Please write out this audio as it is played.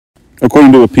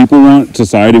According to what people want,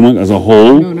 society wants as a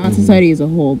whole. No, not society as a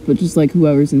whole, but just like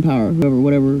whoever's in power,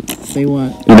 whatever they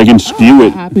want. And they can skew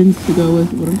it. Happens to go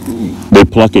with what I'm saying. They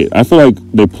pluck it. I feel like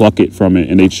they pluck it from it,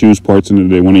 and they choose parts in it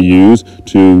they want to use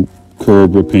to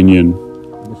curb opinion.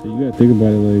 So you gotta think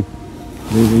about it, like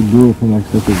they do it from like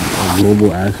such a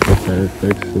global aspect that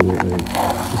affects the like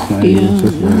society in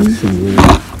such a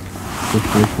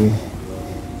way.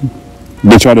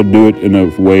 They try to do it in a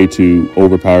way to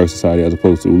overpower society as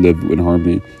opposed to live in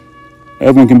harmony.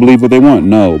 Everyone can believe what they want.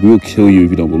 No, we will kill you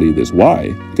if you don't believe this.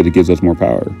 Why? Because it gives us more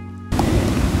power.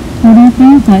 What do you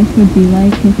think life would be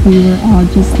like if we were all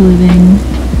just living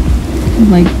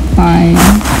like by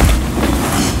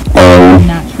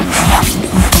natural instead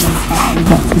of by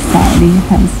what society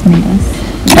has made us?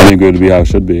 I think it would be how it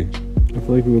should be. I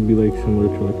feel like it would be like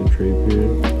similar to like a trade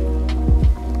period.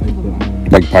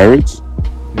 Like pirates?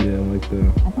 Yeah, like the...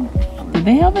 Did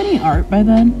they have any art by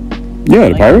then? Yeah,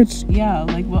 the like, pirates? Yeah,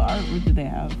 like what art did they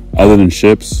have? Other than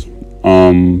ships.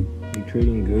 Like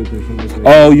trading goods or something like that.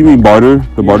 Oh, you mean barter?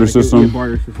 The barter system? Yeah,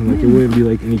 barter system. Like it wouldn't be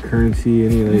like any currency,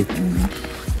 any like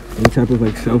any type of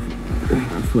like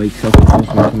self-existence, like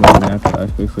natural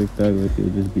aspects like that. Like it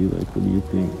would just be like, what do you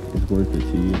think is worth it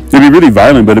to you? It'd be really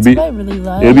violent, but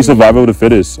it'd be survival of the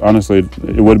fittest. Honestly,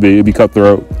 it would be. It'd be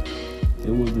cutthroat. It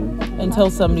would be.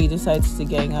 Until somebody decides to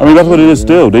gang up. I mean, that's what it is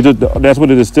still. That's what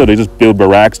it is still. They just build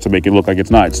barracks to make it look like it's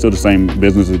not. It's still the same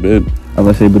business as it. I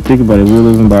was say, but think about it. We're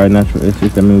living by our natural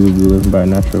instincts. I mean, we'd be living by our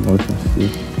natural emotions too.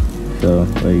 So,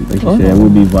 like you said, it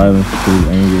would be violence through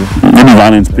anger. It would be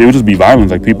violence. It would just be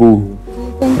violence. Like people.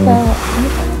 I think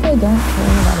they don't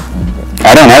care about anger.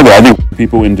 I don't either. I think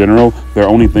people in general, their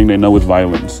only thing they know is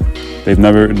violence. They've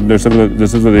never. Their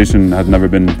civilization has never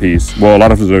been in peace. Well, a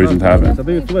lot of civilizations haven't. I think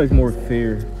it feels like more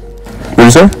fear. What did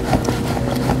you say?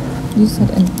 You said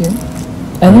in fear?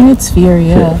 I think it's fear,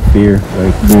 yeah. Fear,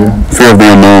 like fear. Yeah. Fear of the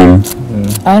unknown.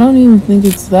 I don't even think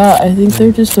it's that. I think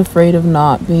they're just afraid of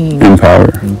not being in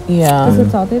power. Yeah. Because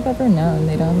it's all they've ever known.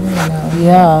 They don't really know.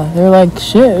 Yeah, they're like,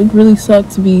 shit, it'd really suck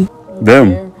to be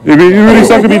them. It really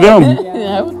suck to be them.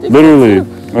 Yeah, I would think literally.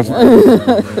 That's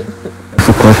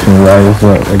the question, right? It's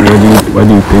like why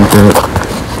do you think that?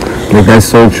 Like that's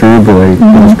so true, but like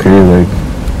it's crazy. Like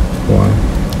why?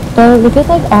 So we could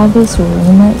like all this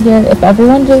room right here. If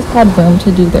everyone just had room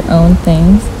to do their own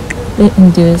things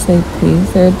and do as they please,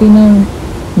 there would be no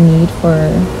need for...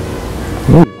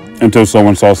 Until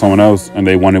someone saw someone else and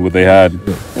they wanted what they had.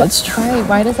 That's true. Right,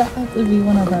 why does that have to be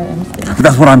one of our instincts?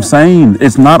 That's what I'm saying.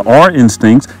 It's not our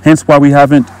instincts. Hence why we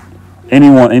haven't none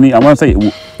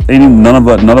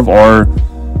of our...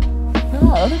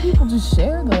 No, other people just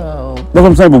share though. That's what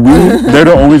I'm saying, but they're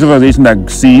the only civilization that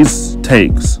sees,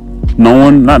 takes. No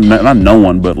one, not no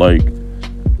one, but like,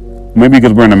 maybe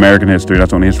because we're in American history,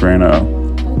 that's only history I know.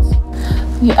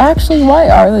 Yeah, actually, why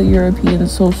are the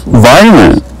Europeans socialists?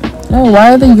 Violent. No,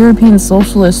 why are the Europeans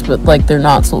socialists, but like they're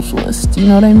not socialists? Do you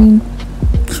know what I mean?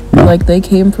 No. Like they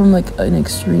came from like an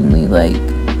extremely like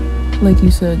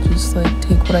you said, just like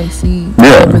take what I see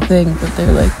type of thing, but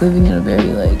they're like living in a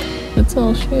very like let's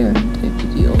all share type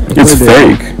of deal. It's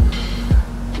fake.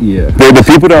 Yeah. The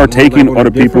people that are taking are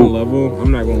the people. Level,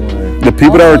 I'm not gonna lie. The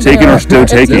people that are taking are still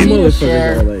taking. We're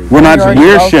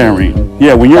sharing.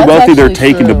 Yeah, when you're wealthy, they're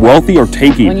taking. The wealthy are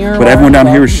taking, but everyone down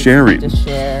here is sharing.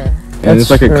 And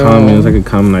it's like a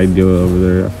common idea over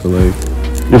there. I feel like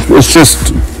it's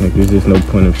just like there's just no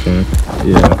point of sharing.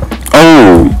 Yeah.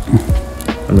 Oh.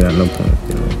 I mean, no point of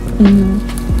sharing.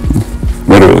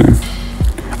 Literally.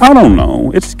 I don't know.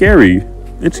 It's scary.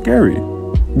 It's scary.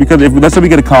 Because if let's say we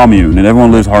get a commune and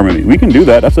everyone lives harmony, we can do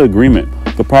that. That's an agreement.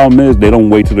 The problem is they don't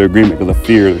wait to the agreement because of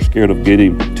fear. They're scared of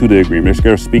getting to the agreement. They're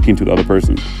scared of speaking to the other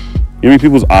person. You know how many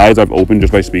people's eyes I've opened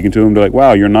just by speaking to them? They're like,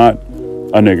 wow, you're not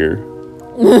a nigger.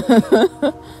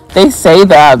 They say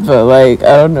that, but like,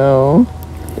 I don't know.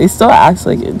 They still act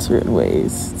like in certain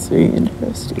ways. It's very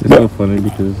interesting. It's so funny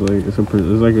because like it's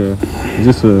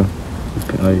just a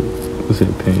let's say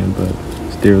opinion, but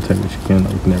stereotype that you can't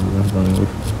like never run with.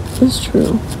 It's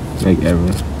true. Like ever.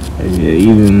 Like, yeah,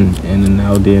 even in the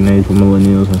now day and age with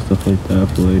millennials and stuff like that, I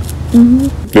feel like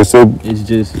it's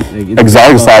just like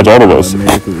exotic all of us.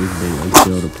 America is like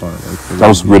spilled apart. Like, that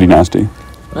was really nasty.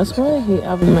 That's why I hate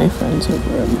having my friends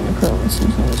over at my parents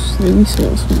sometimes. They be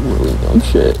saying some really dumb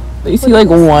shit. They see like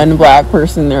one black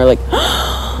person, they're like,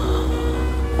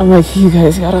 I'm like, you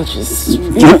guys gotta just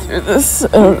get through this. I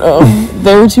don't know.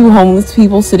 There were two homeless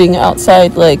people sitting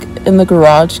outside, like in the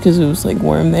garage, because it was like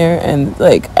warm there. And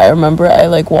like, I remember I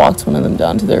like walked one of them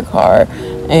down to their car,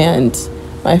 and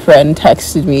my friend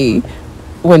texted me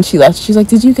when she left. She's like,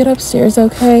 "Did you get upstairs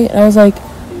okay?" And I was like,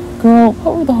 "Girl,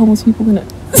 what were the homeless people gonna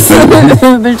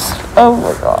They're just, oh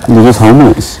my god. They're just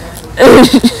homeless.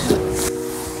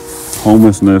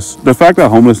 Homelessness. The fact that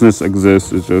homelessness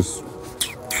exists is just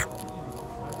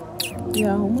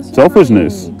Yeah, homeless.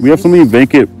 selfishness. We have so many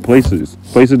vacant places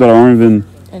that aren't even.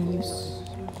 And you.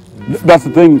 That's the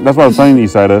thing. That's what I was saying,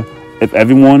 Isaida. If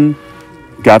everyone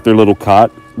got their little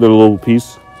cot, their little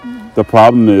piece, the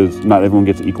problem is not everyone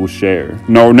gets equal share.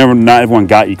 No, never. Not everyone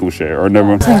got equal share, or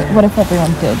never. So what if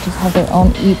everyone did just have their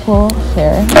own equal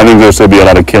share? I think there'd still be a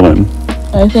lot of killing.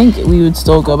 I think we would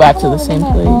still go back to the same My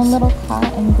own place. little pot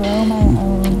and grow my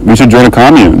own. We should join a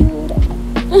commune.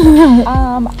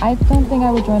 I don't think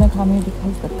I would join a commune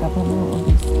because the government will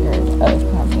be scared of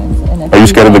communes. And if Are you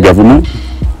scared of the government?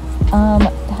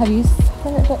 Have you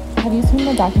seen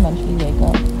the documentary Wake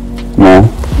Up? No.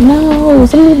 No,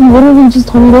 somebody literally just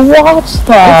told me to watch It's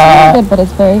that. really good, but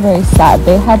it's very, very sad.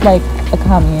 They had like a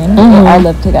commune. They all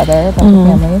lived together, a bunch of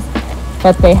families,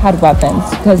 but they had weapons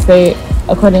because they,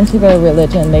 according to their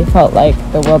religion, they felt like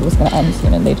the world was going to end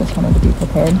soon and they just wanted to be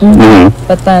prepared.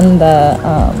 But then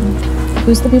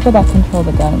who's the people that control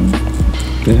the guns?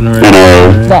 The NRA.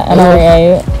 The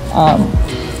NRA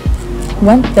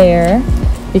went there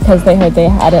because they heard they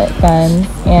had guns,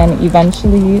 and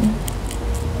eventually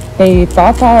they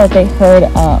thought that they heard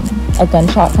a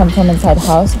gunshot come from inside the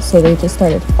house, so they just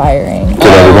started firing.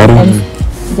 And,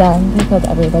 yeah, they killed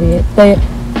everybody.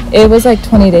 It was like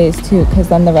 20 days too, because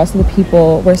then the rest of the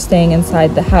people were staying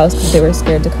inside the house because they were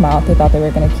scared to come out. They thought they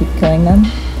were going to keep killing them.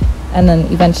 And then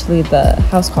eventually the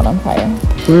house caught on fire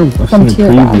from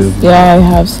tear gas. Yeah, I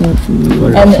have seen it from you.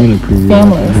 And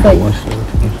families, like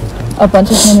a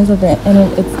bunch of families over it, and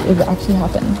it actually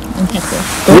happened in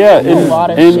Texas. Yeah, There's a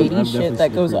lot of shady shit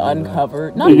that goes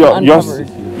uncovered. Not uncovered.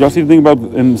 Y'all see the thing about,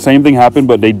 and the same thing happened,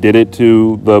 but they did it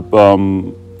to the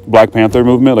Black Panther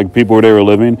movement. Like people where they were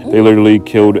living, they literally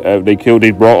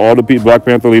they brought all the Black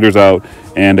Panther leaders out,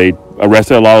 and they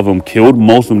arrested a lot of them, killed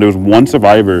most of them. There was one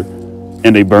survivor,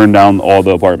 and they burned down all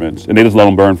the apartments, and they just let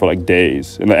them burn for like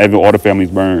days, and all the families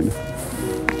burned.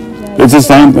 Yeah, It's the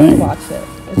same thing. Watch it.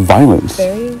 It's Violence.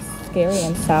 very scary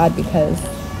and sad because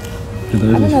I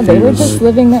don't know, they were just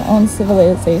living their own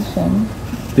civilization.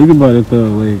 Think about it though,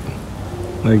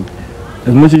 like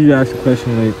as much as you ask the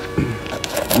question, like,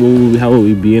 how would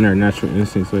we be in our natural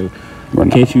instincts? Like,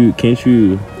 can't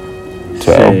you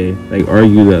say, like,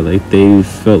 argue that like they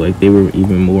felt like they were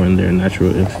even more in their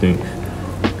natural instincts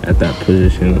at that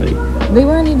position? Like, They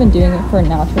weren't even doing it for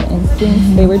natural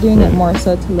instincts. They were doing it more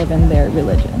so to live in their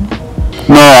religion.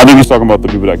 No, I think he's talking about the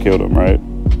people that killed him, right?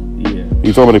 yeah,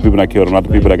 He's talking about the people that killed him, not the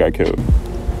people that got killed.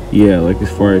 yeah, like as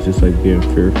far as just like being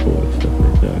fearful and stuff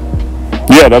like that,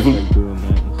 Yeah, that's what. like doing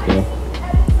that and stuff.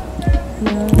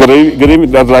 Good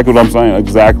even, that's exactly what I'm saying.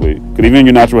 Exactly. Because even in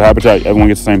your natural habitat, everyone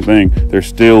gets the same thing. There's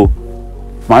still.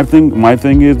 My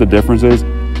thing is, the difference is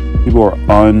people are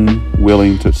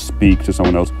unwilling to speak to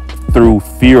someone else through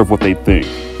fear of what they think.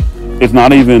 It's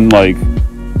not even like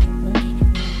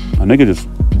a nigga just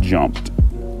jumped.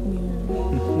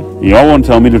 Y'all want to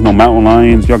tell me there's no mountain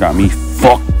lions? Y'all got me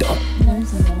fucked up.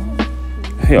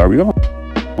 Hey, are we going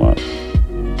what?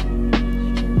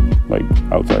 Like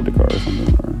outside the car or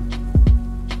something? Or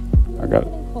I got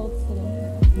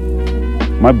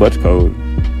my butt's cold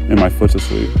and my foot's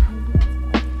asleep.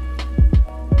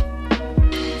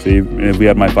 See, if we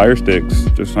had my fire sticks,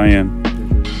 just saying.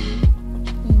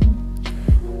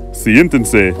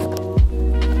 Siéntense.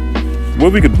 What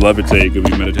if we could levitate if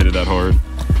we meditated that hard?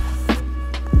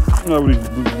 That would be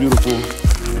beautiful.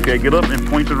 Okay, get up and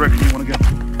point the direction you want to go.